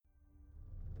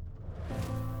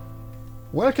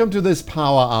Welcome to this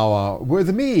Power Hour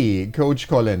with me, Coach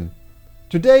Colin.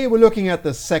 Today we're looking at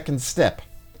the second step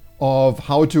of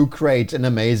how to create an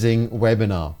amazing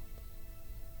webinar.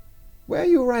 Where are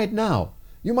you right now?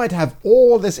 You might have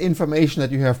all this information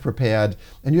that you have prepared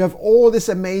and you have all this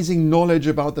amazing knowledge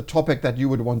about the topic that you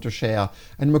would want to share,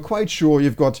 and we're quite sure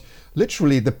you've got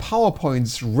literally the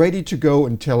PowerPoints ready to go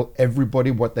and tell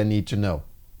everybody what they need to know.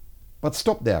 But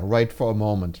stop there right for a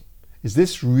moment. Is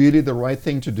this really the right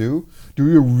thing to do? Do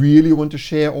you really want to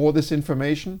share all this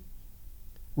information?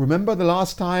 Remember the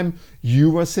last time you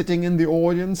were sitting in the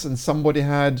audience and somebody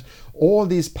had all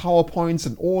these PowerPoints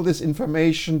and all this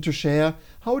information to share?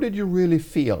 How did you really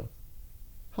feel?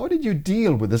 How did you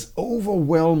deal with this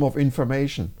overwhelm of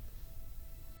information?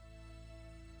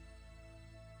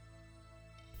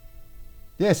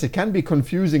 Yes, it can be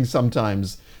confusing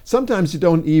sometimes. Sometimes you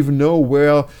don't even know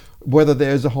whether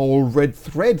there's a whole red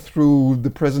thread through the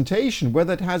presentation,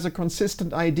 whether it has a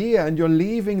consistent idea, and you're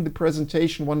leaving the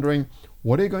presentation wondering,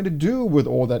 what are you going to do with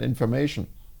all that information?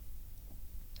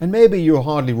 And maybe you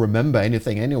hardly remember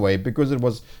anything anyway, because it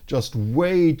was just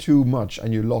way too much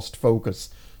and you lost focus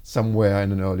somewhere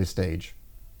in an early stage.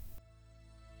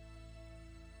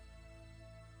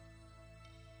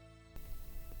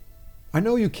 I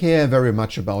know you care very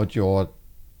much about your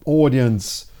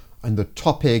audience and the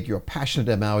topic, you're passionate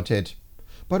about it.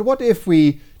 But what if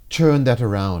we turn that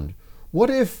around? What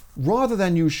if, rather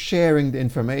than you sharing the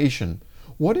information,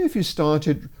 what if you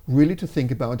started really to think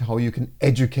about how you can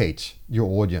educate your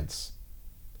audience?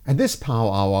 In this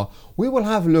Power Hour, we will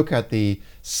have a look at the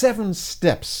 7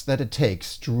 steps that it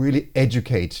takes to really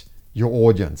educate your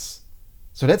audience.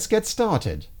 So let's get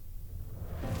started.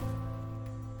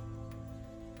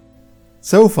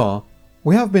 So far,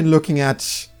 we have been looking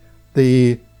at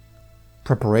the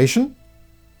preparation,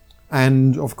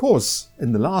 and of course,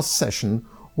 in the last session,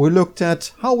 we looked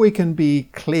at how we can be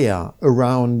clear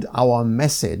around our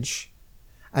message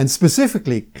and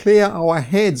specifically clear our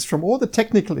heads from all the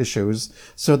technical issues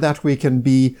so that we can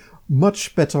be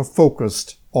much better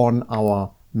focused on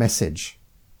our message.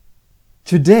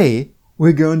 Today,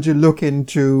 we're going to look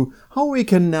into how we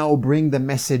can now bring the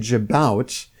message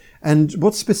about and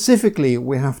what specifically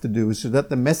we have to do so that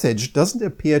the message doesn't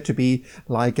appear to be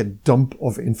like a dump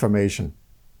of information.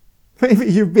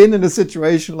 Maybe you've been in a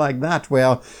situation like that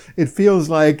where it feels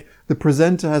like the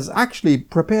presenter has actually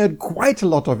prepared quite a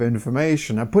lot of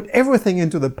information and put everything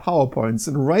into the PowerPoints,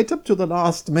 and right up to the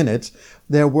last minute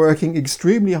they're working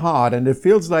extremely hard and it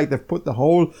feels like they've put the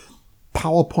whole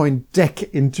PowerPoint deck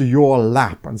into your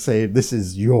lap and say, this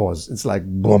is yours. It's like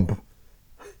bump.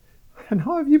 And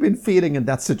how have you been feeling in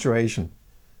that situation?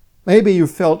 Maybe you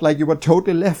felt like you were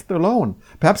totally left alone.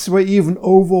 Perhaps you were even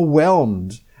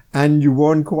overwhelmed and you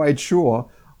weren't quite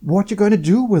sure what you're going to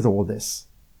do with all this.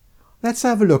 Let's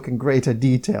have a look in greater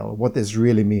detail what this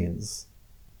really means.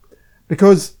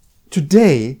 Because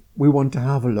today we want to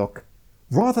have a look,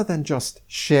 rather than just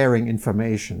sharing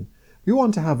information, we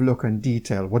want to have a look in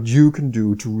detail what you can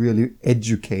do to really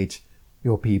educate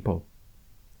your people.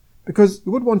 Because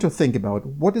you would want to think about,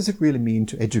 what does it really mean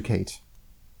to educate?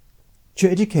 To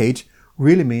educate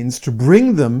really means to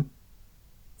bring them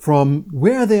from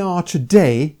where they are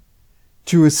today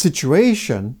to a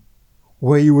situation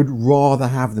where you would rather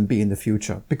have them be in the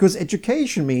future. Because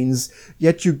education means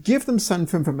yet you give them some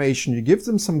information, you give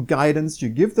them some guidance, you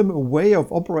give them a way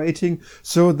of operating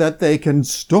so that they can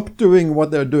stop doing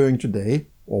what they're doing today,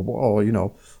 or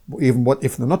even what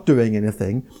if they're not doing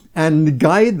anything, and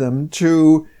guide them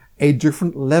to a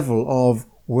different level of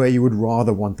where you would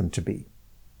rather want them to be.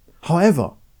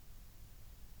 However,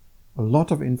 a lot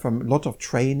of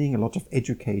training, a lot of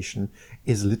education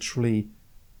is literally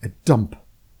a dump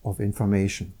of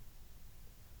information.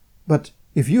 But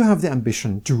if you have the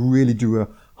ambition to really do a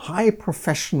high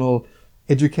professional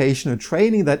education and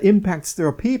training that impacts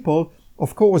their people,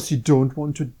 of course you don't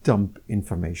want to dump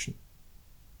information.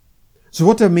 So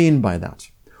what do I mean by that?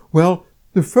 Well,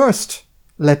 the first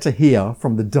letter here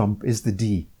from the dump is the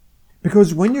D.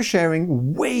 Because when you're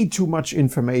sharing way too much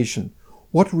information,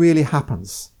 what really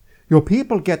happens? Your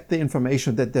people get the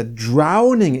information that they're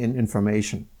drowning in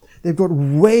information. They've got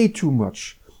way too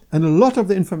much. And a lot of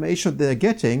the information they're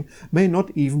getting may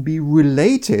not even be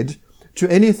related to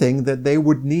anything that they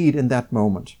would need in that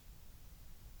moment.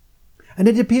 And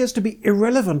it appears to be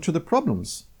irrelevant to the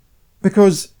problems,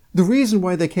 because the reason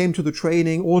why they came to the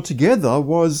training altogether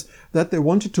was that they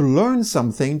wanted to learn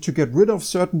something to get rid of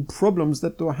certain problems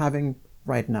that they're having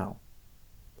right now.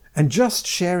 And just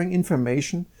sharing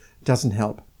information doesn't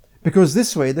help, because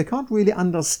this way they can't really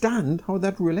understand how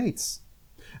that relates.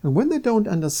 And when they don't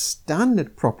understand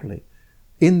it properly,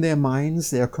 in their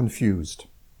minds they are confused.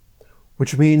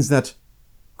 which means that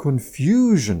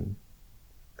confusion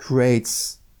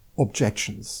creates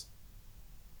objections.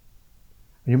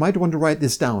 And you might want to write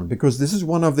this down, because this is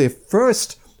one of the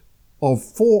first of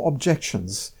 4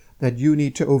 objections that you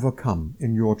need to overcome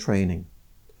in your training.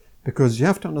 Because you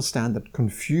have to understand that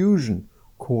confusion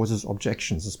causes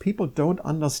objections. As people don't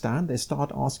understand, they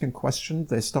start asking questions,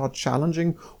 they start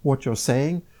challenging what you're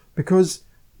saying, because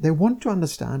they want to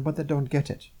understand, but they don't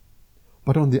get it.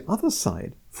 But on the other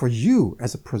side, for you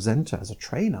as a presenter, as a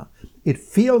trainer, it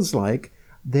feels like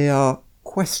they are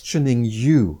questioning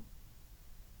you.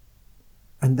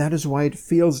 And that is why it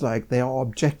feels like they are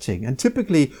objecting. And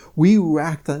typically we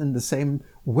react in the same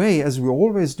way as we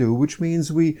always do, which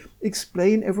means we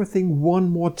explain everything one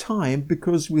more time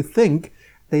because we think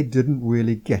they didn't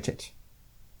really get it.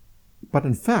 But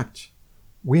in fact,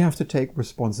 we have to take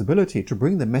responsibility to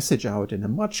bring the message out in a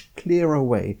much clearer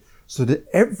way so that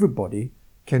everybody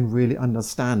can really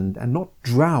understand and not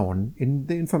drown in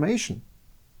the information.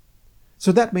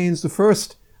 So that means the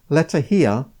first letter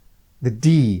here, the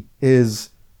D, is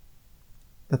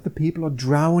that the people are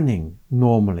drowning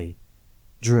normally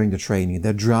during the training.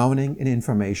 They're drowning in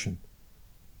information.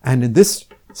 And in this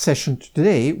session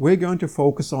today, we're going to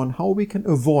focus on how we can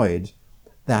avoid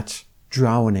that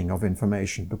drowning of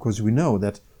information, because we know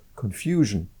that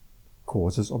confusion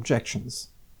causes objections.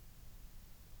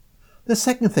 The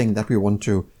second thing that we want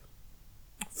to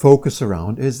focus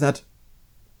around is that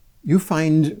you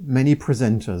find many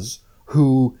presenters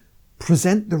who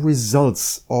present the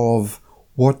results of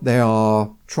what they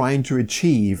are trying to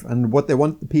achieve and what they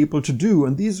want the people to do.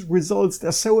 And these results,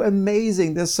 they're so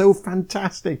amazing, they're so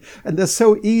fantastic, and they're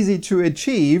so easy to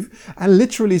achieve. And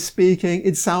literally speaking,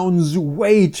 it sounds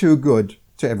way too good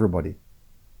to everybody.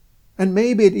 And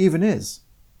maybe it even is.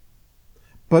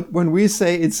 But when we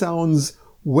say it sounds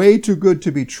way too good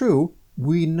to be true,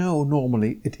 we know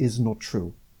normally it is not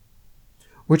true.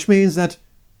 Which means that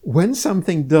when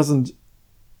something doesn't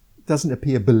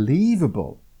appear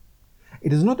believable,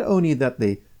 it is not only that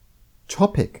the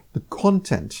topic, the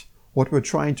content, what we're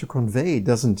trying to convey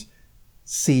doesn't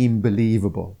seem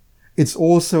believable. It's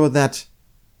also that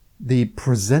the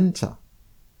presenter,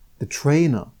 the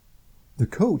trainer, the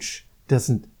coach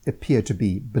doesn't appear to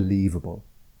be believable.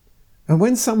 And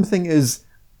when something is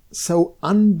so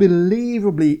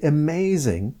unbelievably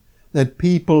amazing that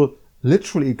people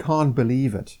literally can't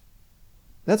believe it,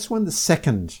 that's when the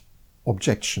second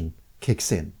objection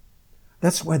kicks in.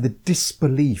 That's where the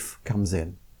disbelief comes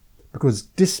in. Because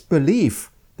disbelief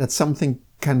that something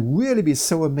can really be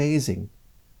so amazing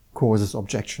causes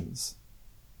objections.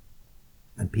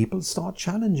 And people start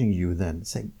challenging you then,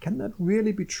 saying, can that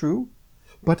really be true?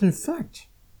 But in fact,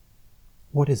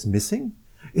 what is missing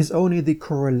is only the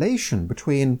correlation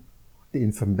between the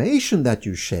information that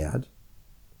you shared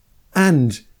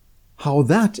and how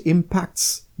that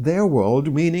impacts their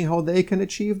world, meaning how they can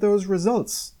achieve those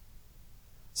results.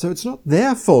 So it's not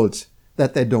their fault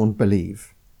that they don't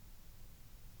believe.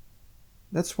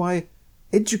 That's why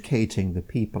educating the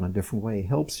people in a different way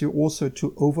helps you also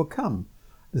to overcome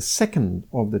the second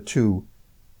of the 2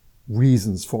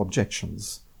 reasons for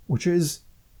objections, which is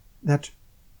that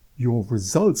your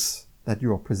results that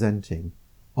you are presenting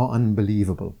are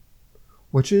unbelievable,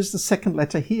 which is the second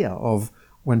letter here of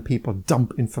when people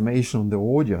dump information on the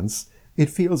audience. It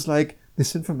feels like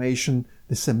this information,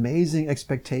 this amazing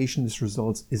expectation, this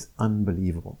results is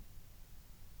unbelievable.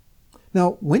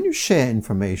 Now, when you share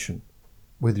information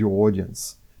with your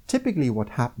audience, typically what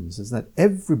happens is that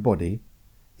everybody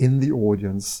in the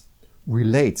audience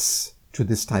relates to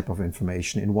this type of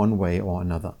information in one way or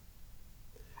another.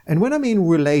 And when I mean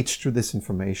relate to this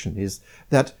information is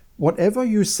that whatever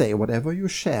you say, whatever you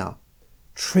share,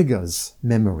 triggers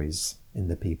memories in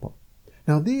the people.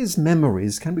 Now, these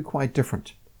memories can be quite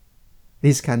different.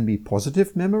 These can be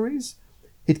positive memories.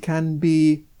 It can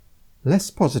be less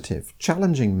positive,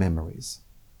 challenging memories.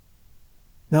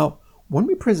 Now, when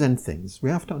we present things,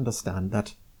 we have to understand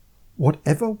that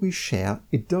whatever we share,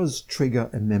 it does trigger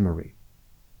a memory.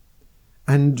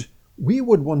 And we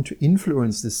would want to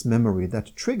influence this memory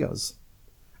that triggers.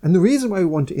 And the reason why we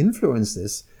want to influence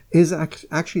this is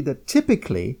actually that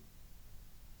typically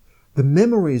the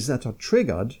memories that are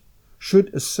triggered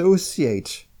should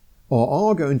associate or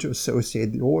are going to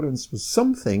associate the audience with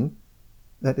something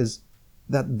that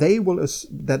they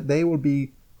will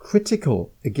be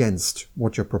critical against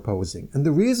what you're proposing. And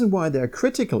the reason why they're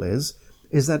critical is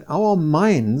that our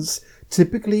minds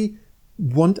typically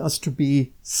want us to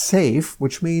be safe,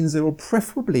 which means it will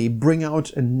preferably bring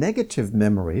out a negative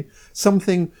memory,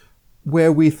 something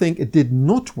where we think it did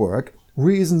not work,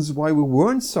 reasons why we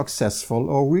weren't successful,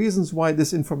 or reasons why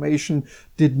this information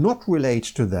did not relate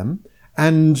to them.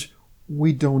 and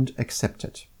we don't accept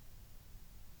it.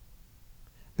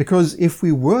 Because if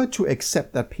we were to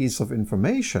accept that piece of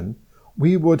information,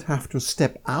 we would have to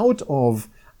step out of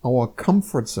our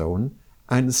comfort zone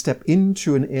and step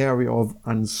into an area of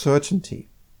uncertainty.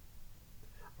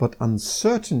 But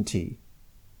uncertainty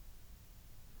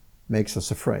makes us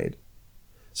afraid.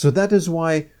 So that is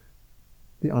why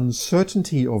the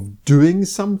uncertainty of doing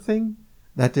something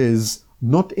that is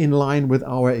not in line with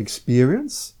our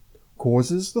experience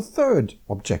causes the third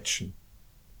objection.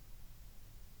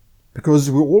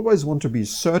 Because we always want to be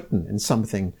certain in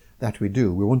something that we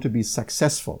do. We want to be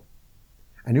successful.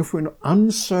 And if we're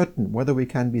uncertain whether we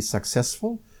can be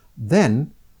successful,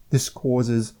 then this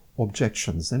causes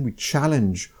objections. Then we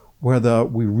challenge whether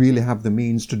we really have the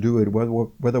means to do it,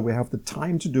 whether we have the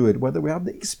time to do it, whether we have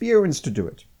the experience to do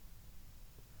it.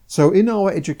 So in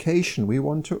our education, we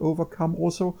want to overcome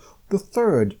also the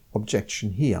third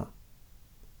objection here,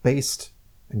 based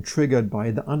and triggered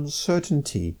by the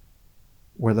uncertainty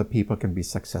whether people can be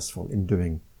successful in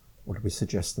doing what we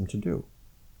suggest them to do.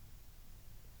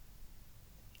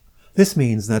 This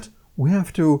means that we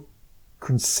have to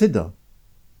consider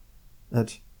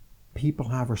that people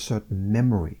have a certain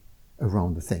memory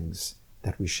around the things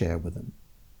that we share with them.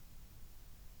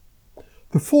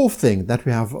 The fourth thing that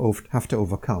we have to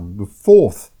overcome, the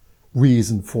fourth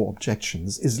reason for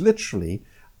objections, is literally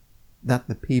that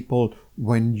the people,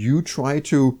 when you try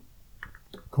to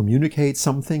communicate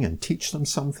something and teach them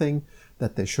something,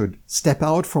 that they should step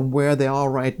out from where they are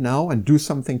right now and do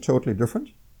something totally different,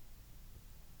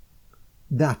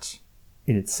 that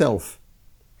in itself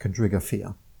can trigger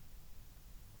fear.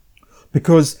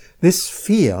 Because this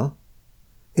fear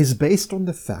is based on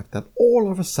the fact that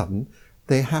all of a sudden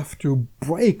they have to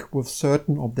break with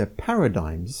certain of their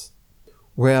paradigms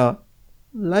where,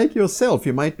 like yourself,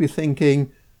 you might be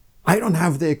thinking, I don't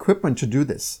have the equipment to do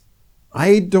this.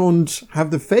 I don't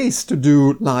have the face to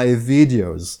do live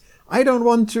videos. I don't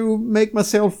want to make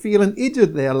myself feel an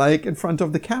idiot there, like in front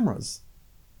of the cameras.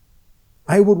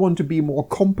 I would want to be more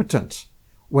competent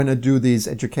when I do these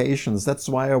educations. That's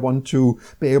why I want to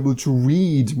be able to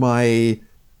read my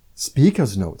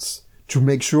speaker's notes to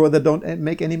make sure that I don't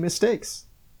make any mistakes.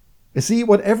 You see,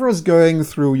 whatever is going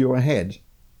through your head,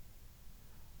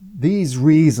 these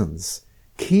reasons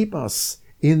keep us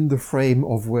in the frame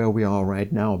of where we are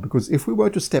right now. Because if we were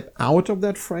to step out of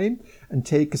that frame and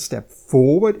take a step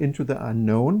forward into the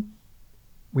unknown,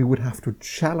 we would have to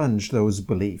challenge those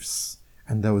beliefs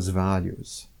and those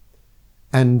values.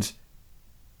 And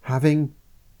having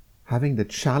the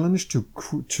challenge to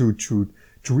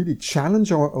really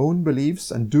challenge our own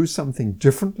beliefs and do something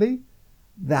differently,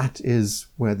 that is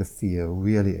where the fear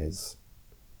really is.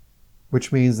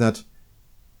 Which means that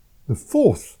the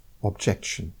fourth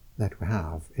objection that we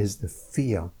have is the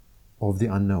fear of the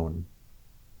unknown.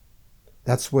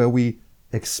 That's where we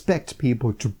expect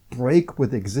people to break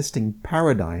with existing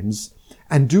paradigms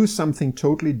and do something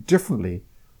totally differently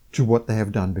to what they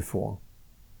have done before.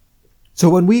 So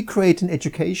when we create an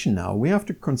education now, we have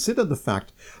to consider the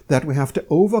fact that we have to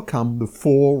overcome the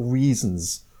 4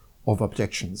 reasons of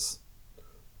objections.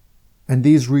 And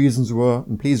these reasons were,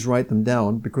 and please write them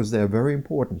down because they are very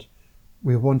important.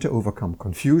 We want to overcome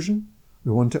confusion,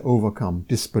 we want to overcome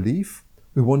disbelief,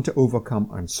 we want to overcome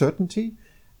uncertainty,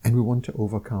 and we want to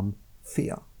overcome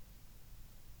fear.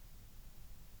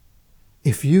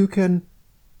 If you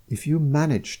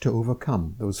manage to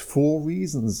overcome those 4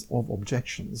 reasons of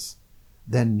objections,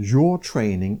 then your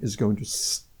training is going to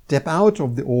step out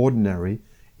of the ordinary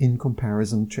in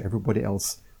comparison to everybody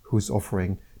else who's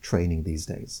offering training these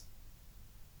days.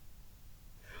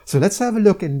 So let's have a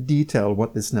look in detail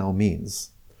what this now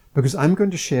means, because I'm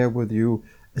going to share with you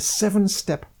a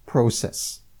 7-step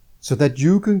process so that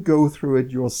you can go through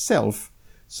it yourself,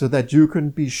 so that you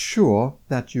can be sure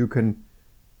that you can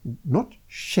not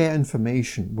share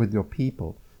information with your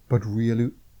people, but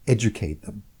really educate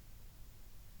them.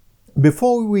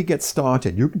 Before we get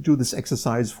started, you can do this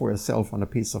exercise for yourself on a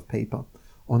piece of paper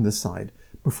on the side.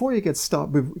 Before you get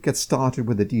started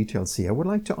with the details here, I would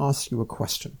like to ask you a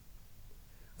question.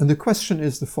 And the question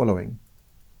is the following.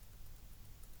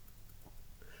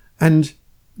 And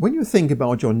when you think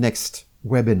about your next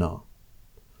webinar,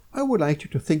 I would like you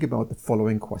to think about the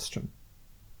following question.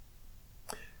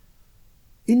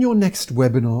 In your next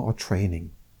webinar or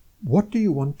training, what do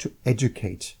you want to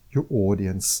educate your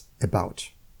audience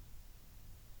about?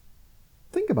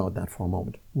 Think about that for a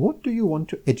moment. What do you want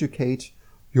to educate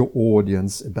your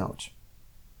audience about?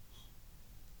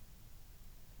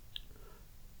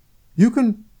 You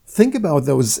can think about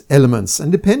those elements,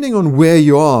 and depending on where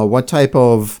you are, what type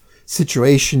of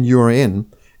situation you're in,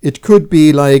 It could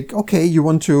be like, okay, you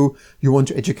want to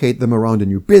educate them around a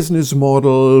new business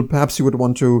model. Perhaps you would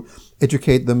want to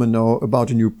educate them about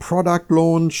a new product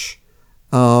launch,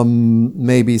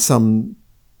 maybe some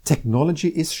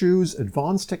technology issues,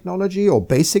 advanced technology or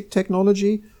basic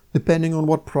technology, depending on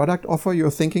what product offer you're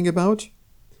thinking about.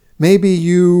 Maybe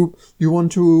you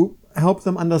want to help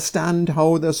them understand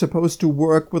how they're supposed to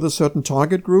work with a certain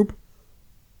target group,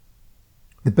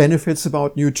 the benefits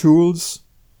about new tools,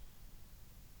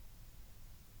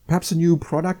 perhaps a new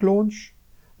product launch.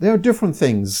 There are different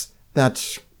things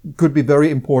that could be very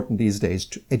important these days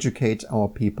to educate our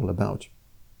people about.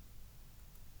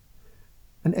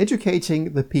 And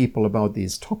educating the people about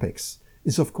these topics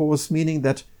is, of course, meaning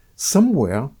that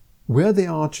somewhere where they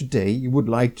are today, you would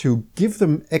like to give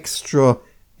them extra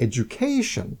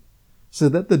education so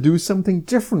that they do something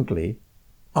differently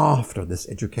after this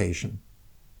education.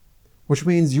 Which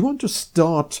means you want to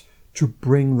start to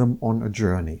bring them on a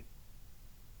journey.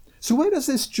 So where does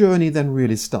this journey then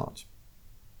really start?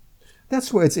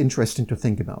 That's where it's interesting to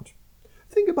think about.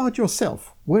 Think about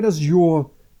yourself. Where does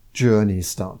your journey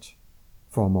start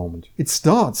for a moment? It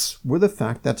starts with the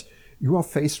fact that you are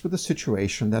faced with a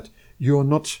situation that you're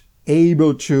not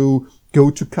able to go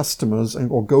to customers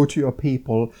or go to your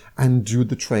people and do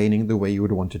the training the way you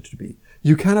would want it to be.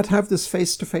 You cannot have this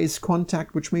face-to-face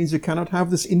contact, which means you cannot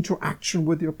have this interaction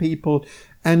with your people,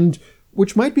 and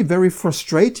which might be very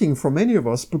frustrating for many of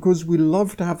us because we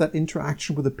love to have that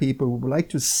interaction with the people. We would like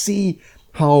to see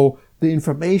how the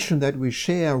information that we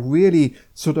share really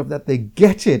sort of that they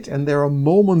get it. And there are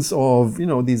moments of,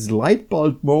 these light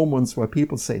bulb moments where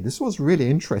people say, this was really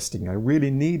interesting. I really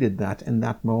needed that in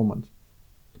that moment.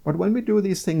 But when we do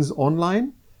these things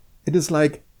online, it is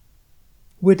like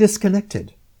we're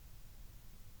disconnected.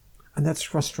 And that's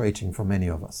frustrating for many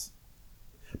of us.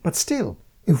 But still,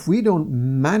 if we don't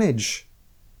manage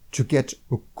to get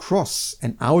across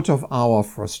and out of our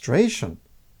frustration,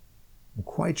 I'm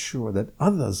quite sure that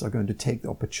others are going to take the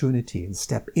opportunity and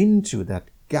step into that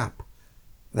gap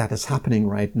that is happening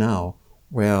right now,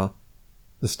 where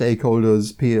the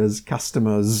stakeholders, peers,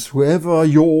 customers, whoever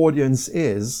your audience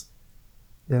is,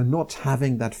 they're not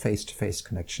having that face-to-face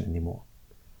connection anymore.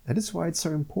 That is why it's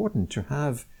so important to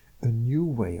have a new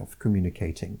way of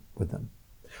communicating with them.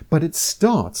 But it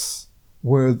starts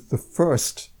with the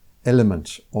first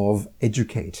element of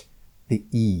educate, the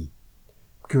E.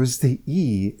 Because the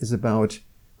E is about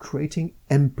creating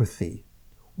empathy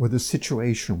with the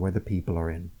situation where the people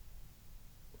are in.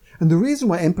 And the reason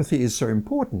why empathy is so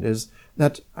important is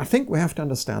that I think we have to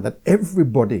understand that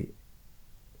everybody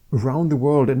around the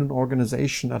world in an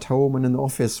organization, at home and in the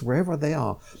office, wherever they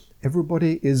are,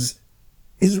 everybody is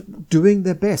doing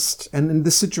their best. And in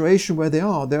the situation where they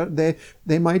are,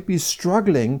 they might be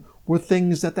struggling with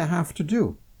things that they have to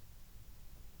do.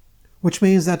 Which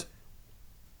means that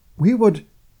we would,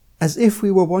 as if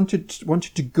we were wanted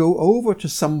to go over to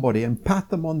somebody and pat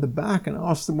them on the back and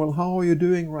ask them, well, how are you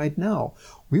doing right now?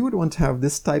 We would want to have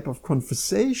this type of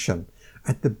conversation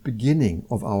at the beginning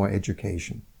of our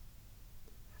education.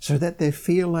 So that they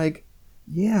feel like,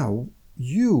 yeah,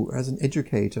 you as an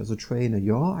educator, as a trainer,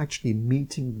 you're actually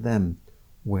meeting them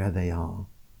where they are.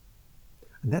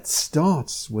 And that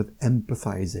starts with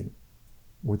empathizing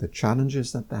with the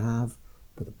challenges that they have,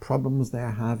 with the problems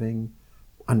they're having,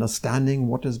 understanding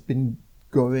what has been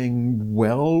going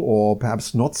well or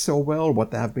perhaps not so well,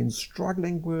 what they have been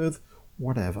struggling with,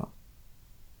 whatever.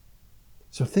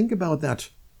 So think about that.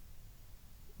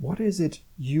 What is it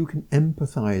you can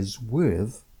empathize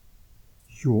with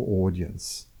your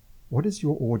audience? What is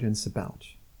your audience about?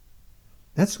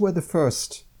 That's where the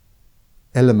first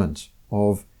element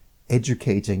of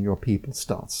educating your people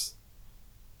starts,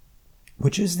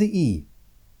 which is the E,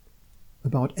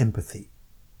 about empathy.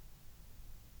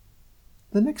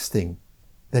 The next thing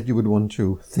that you would want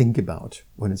to think about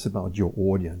when it's about your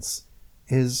audience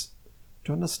is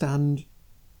to understand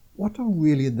what are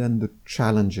really then the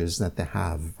challenges that they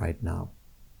have right now.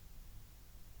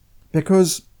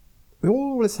 Because we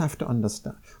always have to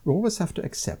understand, we always have to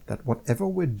accept that whatever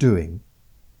we're doing,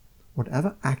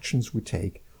 whatever actions we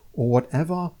take, or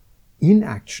whatever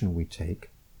inaction we take,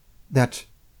 that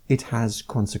it has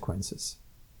consequences.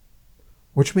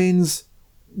 Which means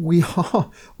we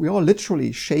are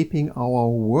literally shaping our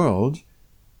world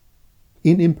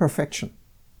in imperfection.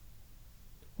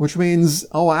 Which means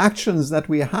our actions that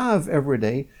we have every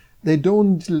day, they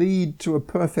don't lead to a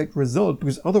perfect result,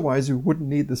 because otherwise we wouldn't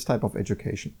need this type of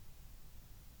education.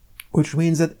 Which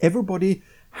means that everybody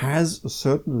has a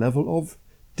certain level of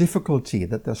difficulty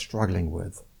that they're struggling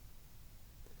with.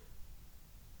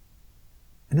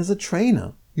 And as a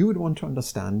trainer, you would want to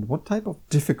understand what type of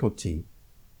difficulty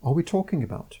are we talking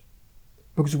about?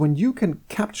 Because when you can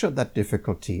capture that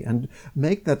difficulty and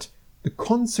make that the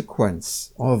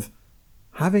consequence of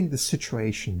having the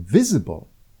situation visible,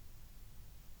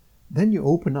 then you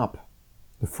open up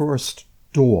the first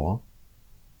door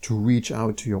to reach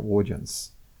out to your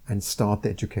audience and start the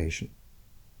education.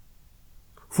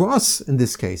 For us, in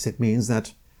this case, it means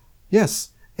that,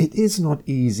 yes, it is not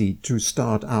easy to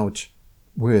start out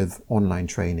with online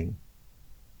training.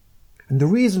 And the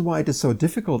reason why it is so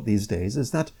difficult these days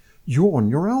is that you're on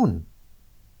your own,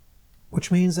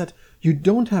 which means that you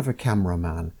don't have a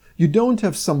cameraman. You don't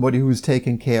have somebody who's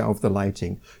taking care of the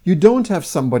lighting. You don't have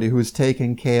somebody who's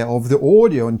taking care of the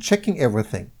audio and checking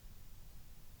everything.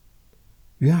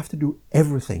 You have to do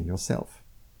everything yourself.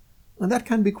 And that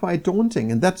can be quite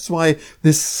daunting. And that's why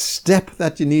this step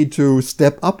that you need to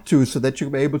step up to so that you'll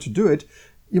be able to do it,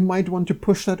 you might want to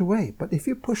push that away. But if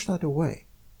you push that away,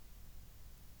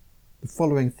 the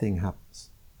following thing happens.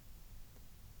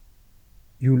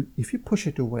 If you push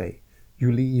it away,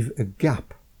 you leave a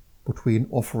gap between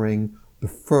offering the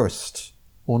first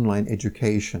online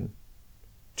education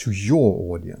to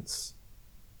your audience.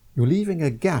 You're leaving a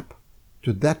gap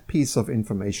to that piece of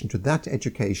information, to that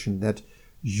education that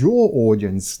your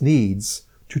audience needs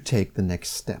to take the next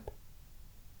step.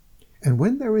 And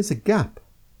when there is a gap,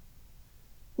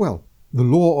 well, the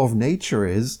law of nature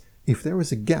is if there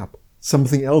is a gap,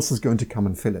 something else is going to come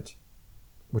and fill it,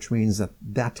 which means that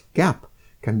that gap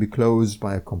can be closed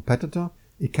by a competitor.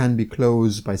 It can be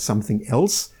closed by something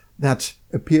else that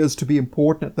appears to be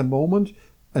important at the moment,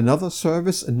 another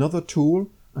service, another tool,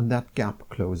 and that gap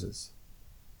closes.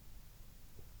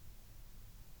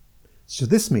 So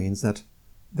this means that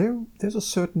there's a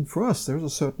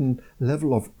certain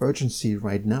level of urgency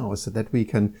right now so that we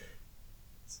can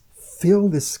fill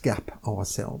this gap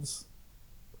ourselves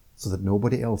so that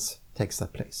nobody else takes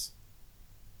that place.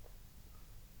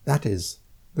 That is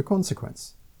the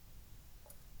consequence.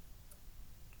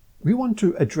 We want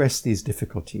to address these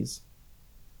difficulties.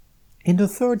 In the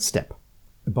third step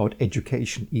about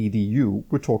education EDU,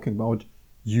 we're talking about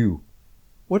you.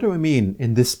 What do I mean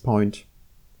in this point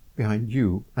behind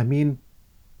you? I mean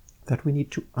that we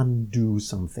need to undo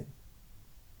something.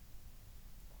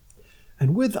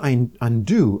 And with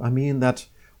undo, I mean that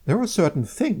there are certain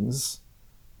things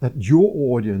that your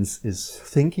audience is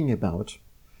thinking about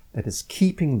that is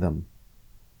keeping them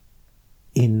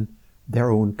in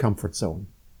their own comfort zone.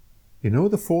 You know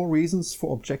the 4 reasons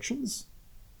for objections?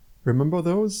 Remember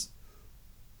those?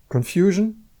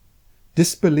 Confusion,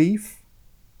 disbelief,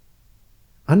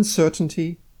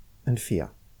 uncertainty, and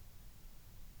fear.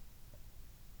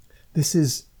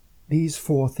 These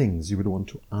 4 things you would want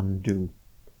to undo.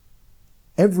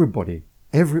 Everybody,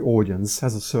 every audience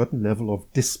has a certain level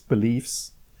of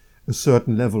disbeliefs, a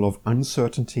certain level of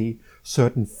uncertainty,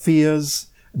 certain fears,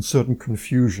 and certain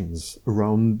confusions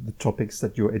around the topics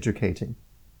that you're educating.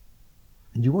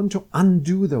 And you want to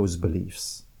undo those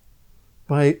beliefs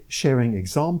by sharing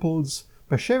examples,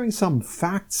 by sharing some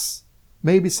facts,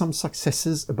 maybe some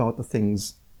successes about the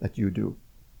things that you do.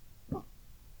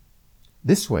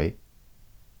 This way,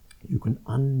 you can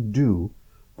undo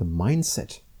the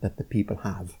mindset that the people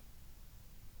have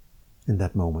in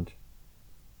that moment.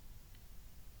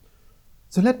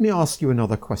 So let me ask you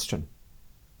another question.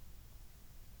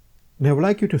 And I would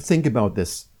like you to think about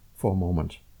this for a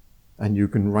moment. And you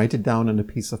can write it down on a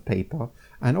piece of paper,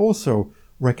 and also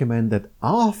recommend that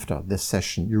after this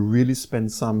session you really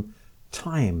spend some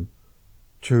time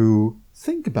to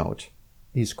think about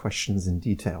these questions in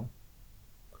detail.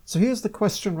 So here's the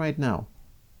question right now.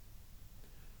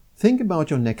 Think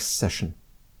about your next session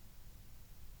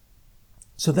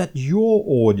so that your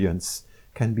audience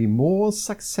can be more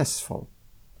successful.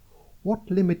 What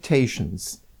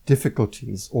limitations,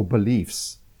 difficulties, or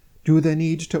beliefs do they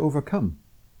need to overcome?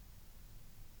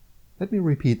 Let me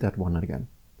repeat that one again.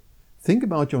 Think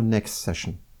about your next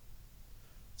session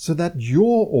so that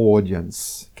your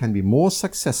audience can be more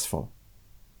successful.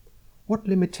 What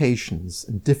limitations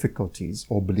and difficulties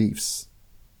or beliefs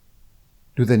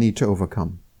do they need to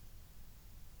overcome?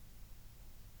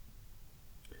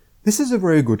 This is a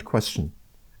very good question.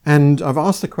 And I've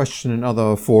asked the question in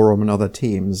other forums and other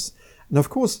teams. And of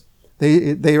course,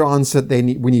 they answered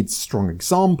we need strong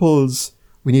examples.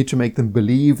 We need to make them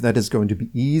believe that it's going to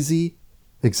be easy.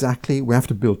 Exactly. We have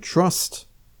to build trust.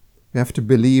 We have to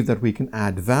believe that we can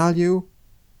add value.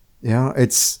 Yeah,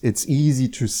 it's easy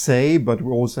to say, but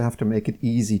we also have to make it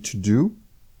easy to do.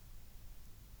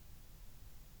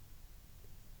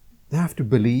 They have to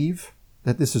believe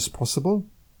that this is possible.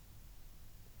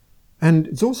 And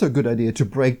it's also a good idea to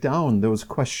break down those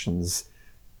questions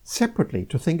separately,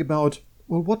 to think about,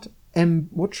 well, what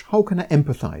how can I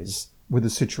empathize with the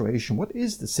situation? What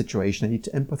is the situation I need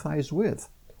to empathize with?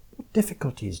 What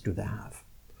difficulties do they have?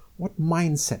 What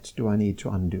mindset do I need to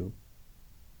undo?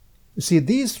 You see,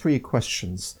 these three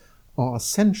questions are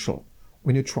essential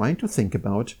when you're trying to think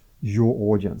about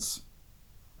your audience.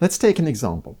 Let's take an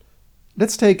example.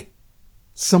 Let's take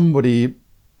somebody,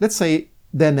 let's say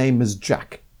their name is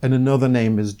Jack and another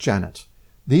name is Janet.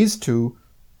 These two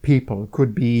people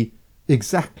could be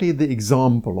exactly the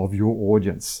example of your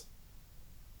audience.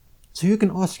 So you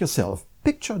can ask yourself,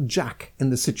 picture Jack in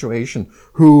the situation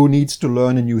who needs to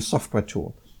learn a new software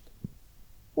tool.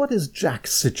 What is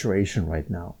Jack's situation right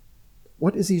now?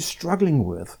 What is he struggling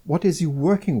with? What is he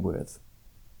working with?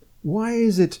 Why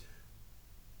is it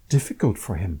difficult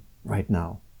for him right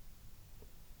now?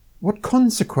 What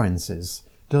consequences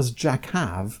does Jack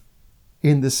have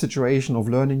in this situation of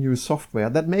learning new software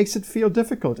that makes it feel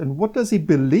difficult? And what does he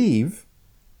believe?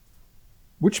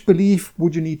 Which belief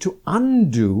would you need to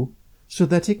undo so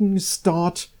that he can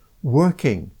start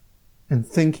working and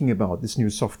thinking about this new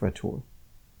software tool?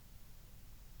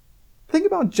 Think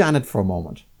about Janet for a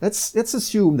moment. Let's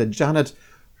assume that Janet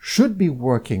should be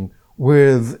working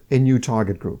with a new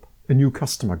target group, a new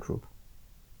customer group.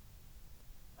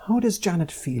 How does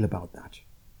Janet feel about that?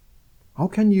 How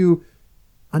can you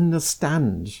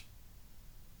understand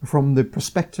from the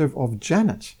perspective of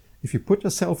Janet, if you put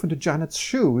yourself into Janet's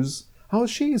shoes, how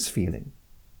she is feeling?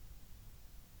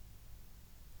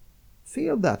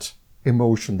 Feel that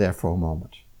emotion there for a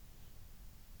moment.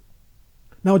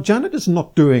 Now, Janet is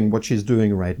not doing what she's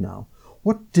doing right now.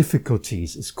 What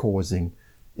difficulties is causing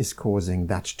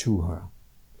that to her?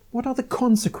 What are the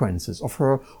consequences of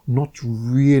her not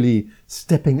really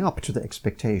stepping up to the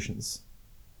expectations?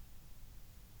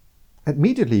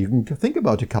 Immediately, you can think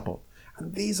about a couple,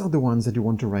 and these are the ones that you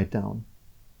want to write down.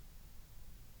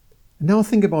 Now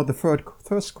think about the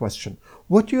first question.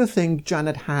 What do you think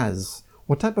Janet has?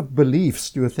 What type of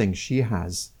beliefs do you think she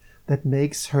has that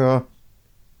makes her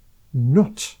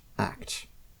not act?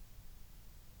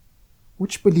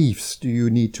 Which beliefs do you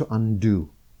need to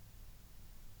undo?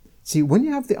 See, when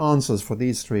you have the answers for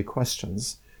these three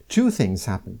questions, two things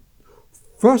happen.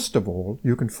 First of all,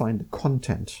 you can find the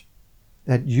content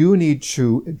that you need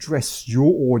to address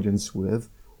your audience with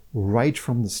right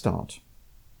from the start.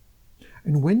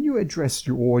 And when you address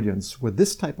your audience with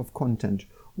this type of content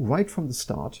right from the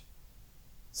start,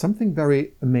 something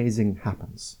very amazing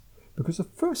happens. Because the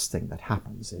first thing that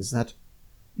happens is that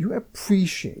you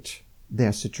appreciate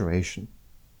their situation.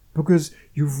 Because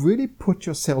you've really put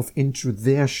yourself into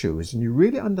their shoes and you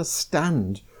really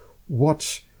understand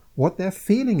what they're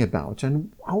feeling about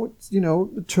and how,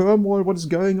 the turmoil, what is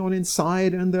going on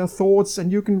inside and their thoughts,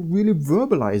 and you can really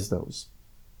verbalize those.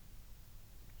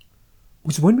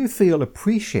 Because when we feel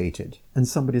appreciated and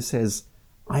somebody says,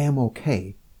 I am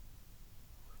okay,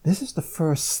 this is the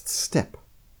first step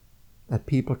that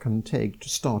people can take to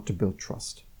start to build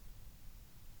trust.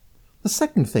 The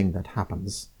second thing that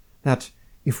happens, that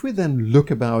if we then look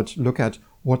at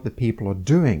what the people are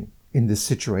doing in this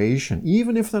situation,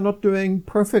 even if they're not doing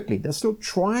perfectly, they're still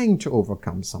trying to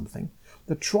overcome something,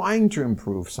 they're trying to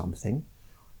improve something.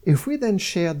 If we then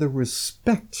share the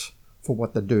respect for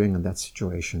what they're doing in that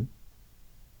situation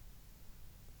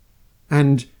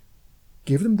and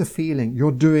give them the feeling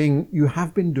you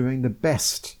have been doing the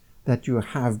best that you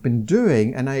have been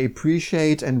doing, and I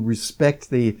appreciate and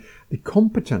respect the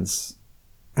competence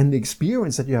and the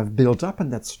experience that you have built up in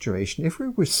that situation. If we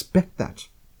respect that,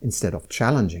 instead of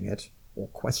challenging it or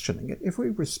questioning it, if we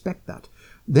respect that,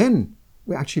 then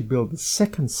we actually build the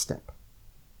second step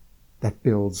that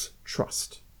builds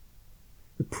trust.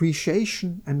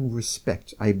 Appreciation and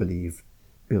respect, I believe,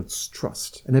 builds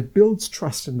trust. And it builds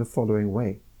trust in the following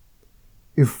way.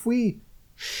 If we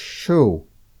show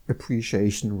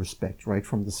appreciation and respect right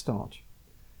from the start,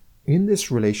 in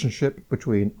this relationship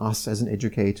between us as an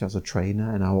educator, as a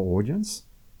trainer, and our audience,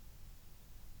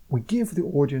 we give the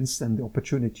audience then the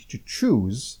opportunity to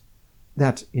choose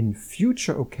that in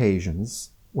future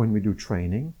occasions when we do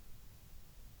training,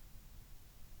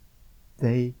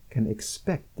 they can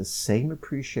expect the same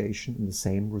appreciation and the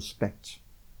same respect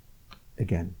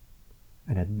again.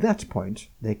 And at that point,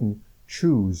 they can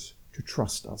choose to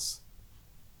trust us.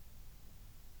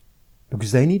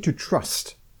 Because they need to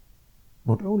trust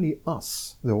not only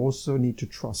us, they also need to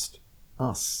trust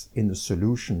us in the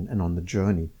solution and on the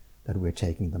journey that we're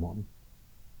taking them on.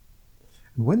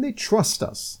 And when they trust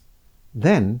us,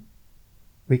 then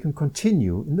we can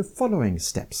continue in the following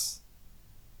steps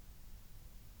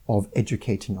of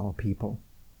educating our people,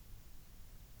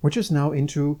 which is now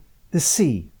into the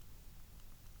C.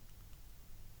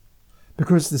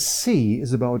 Because the C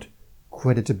is about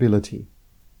creditability.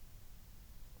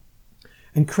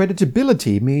 And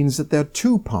creditability means that there are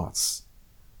two parts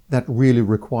that really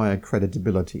require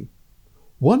creditability.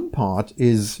 One part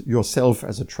is yourself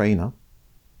as a trainer.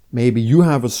 Maybe you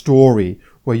have a story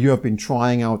where you have been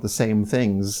trying out the same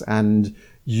things and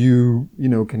you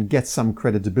can get some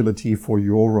creditability for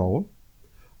your role.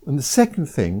 And the second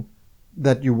thing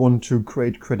that you want to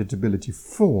create creditability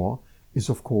for is,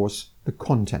 of course, the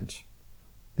content.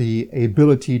 The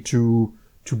ability to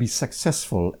be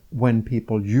successful when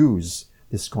people use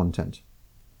this content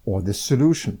or this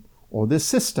solution or this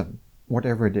system,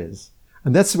 whatever it is.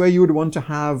 And that's where you would want to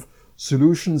have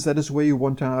solutions. That is where you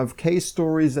want to have case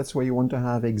stories. That's where you want to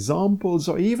have examples,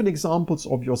 or even examples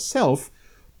of yourself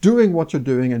doing what you're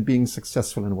doing and being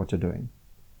successful in what you're doing.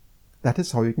 That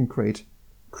is how you can create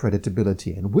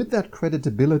creditability. And with that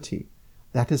creditability,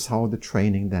 that is how the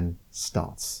training then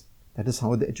starts. That is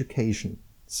how the education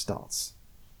starts.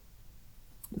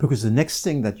 Because the next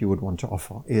thing that you would want to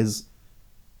offer is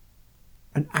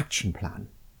an action plan,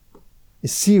 a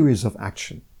series of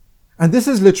action. And this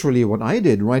is literally what I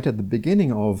did right at the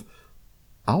beginning of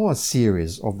our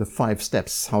series of the 5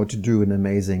 steps how to do an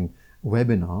amazing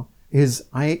webinar, is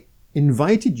I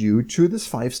invited you to this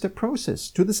 5-step process,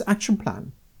 to this action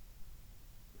plan.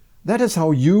 That is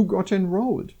how you got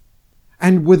enrolled.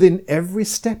 And within every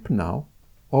step now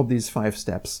of these 5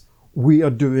 steps, we are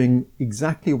doing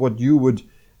exactly what you would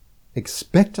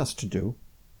expect us to do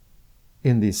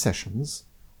in these sessions,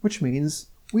 which means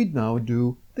we now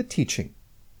do the teaching,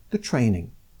 the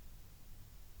training.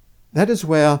 That is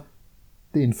where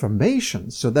the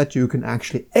information, so that you can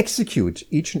actually execute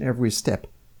each and every step,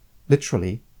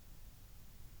 literally,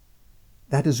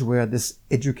 that is where this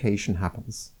education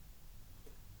happens.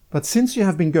 But since you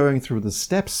have been going through the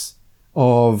steps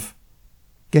of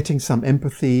getting some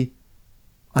empathy,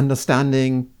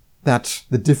 understanding that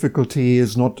the difficulty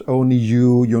is not only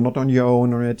you're not on your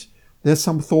own on it, there's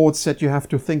some thoughts that you have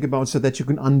to think about so that you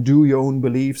can undo your own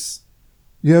beliefs.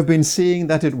 You have been seeing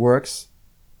that it works.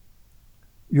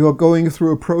 You are going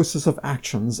through a process of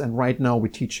actions, and right now we're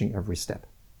teaching every step.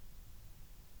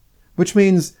 Which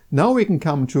means now we can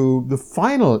come to the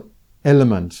final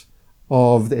element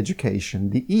of the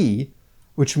education, the E,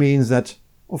 which means that,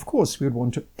 of course, we would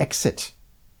want to exit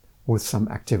with some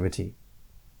activity.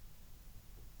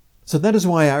 So that is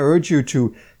why I urge you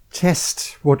to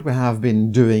test what we have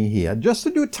been doing here, just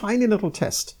to do a tiny little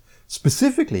test,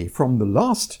 specifically from the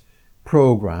last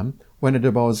program when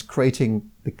it was creating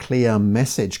the clear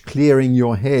message, clearing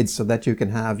your head so that you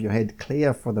can have your head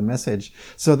clear for the message,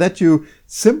 so that you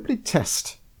simply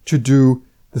test to do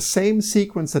the same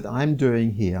sequence that I'm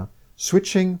doing here,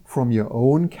 switching from your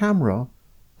own camera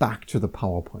back to the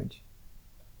PowerPoint.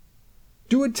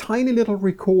 Do a tiny little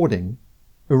recording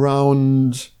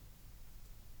around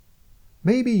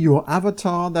maybe your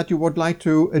avatar that you would like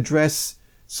to address.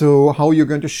 So how you're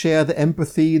going to share the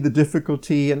empathy, the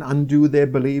difficulty, and undo their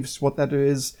beliefs, what that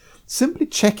is. Simply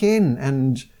check in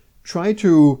and try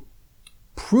to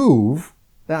prove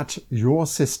that your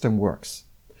system works.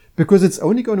 Because it's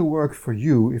only going to work for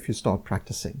you if you start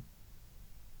practicing.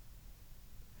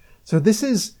 So this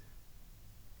is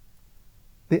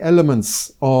the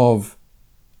elements of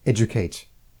Educate.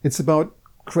 It's about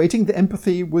creating the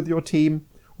empathy with your team,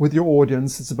 with your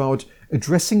audience. It's about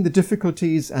addressing the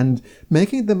difficulties and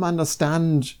making them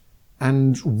understand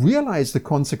and realize the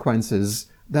consequences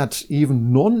that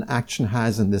even non-action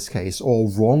has in this case,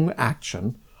 or wrong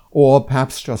action, or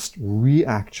perhaps just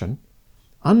reaction.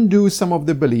 Undo some of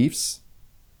the beliefs.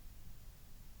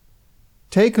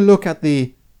 Take a look at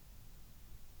the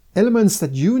elements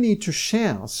that you need to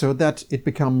share so that it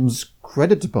becomes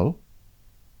creditable.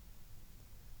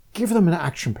 Give them an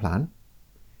action plan.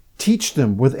 Teach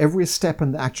them with every step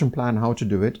in the action plan how to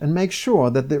do it, and make sure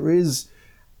that there is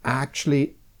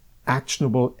actually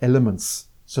actionable elements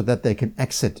so that they can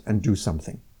exit and do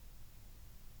something.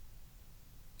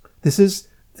 This is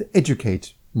the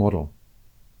Educate model.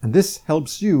 And this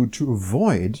helps you to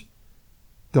avoid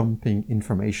dumping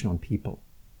information on people.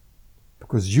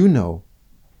 Because you know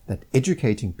that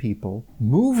educating people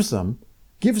moves them,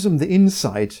 gives them the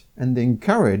insight and the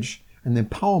encourage and the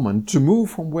empowerment to move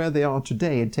from where they are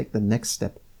today and take the next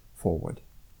step forward.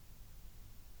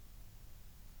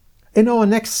 In our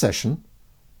next session,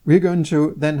 we're going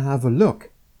to then have a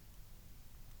look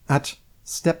at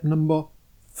step number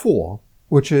 4,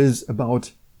 which is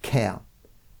about care.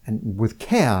 And with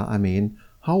care, I mean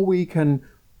how we can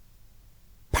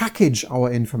package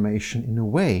our information in a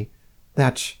way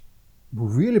that will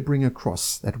really bring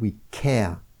across that we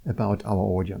care about our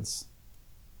audience.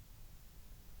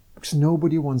 Because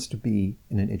nobody wants to be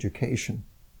in an education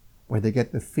where they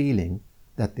get the feeling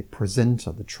that the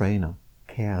presenter, the trainer,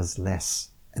 cares less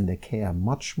and they care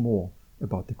much more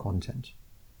about the content.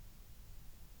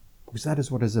 Because that is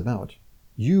what it's about.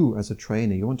 You as a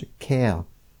trainer, you want to care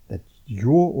that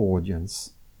your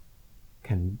audience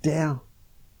can dare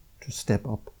to step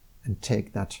up and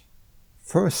take that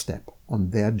first step on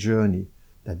their journey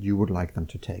that you would like them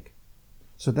to take.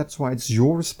 So that's why it's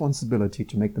your responsibility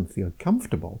to make them feel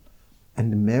comfortable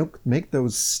and make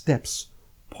those steps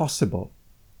possible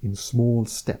in small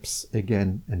steps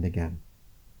again and again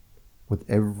with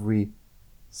every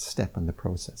step in the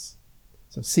process.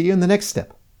 So see you in the next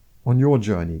step on your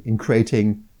journey in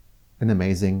creating an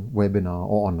amazing webinar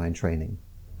or online training.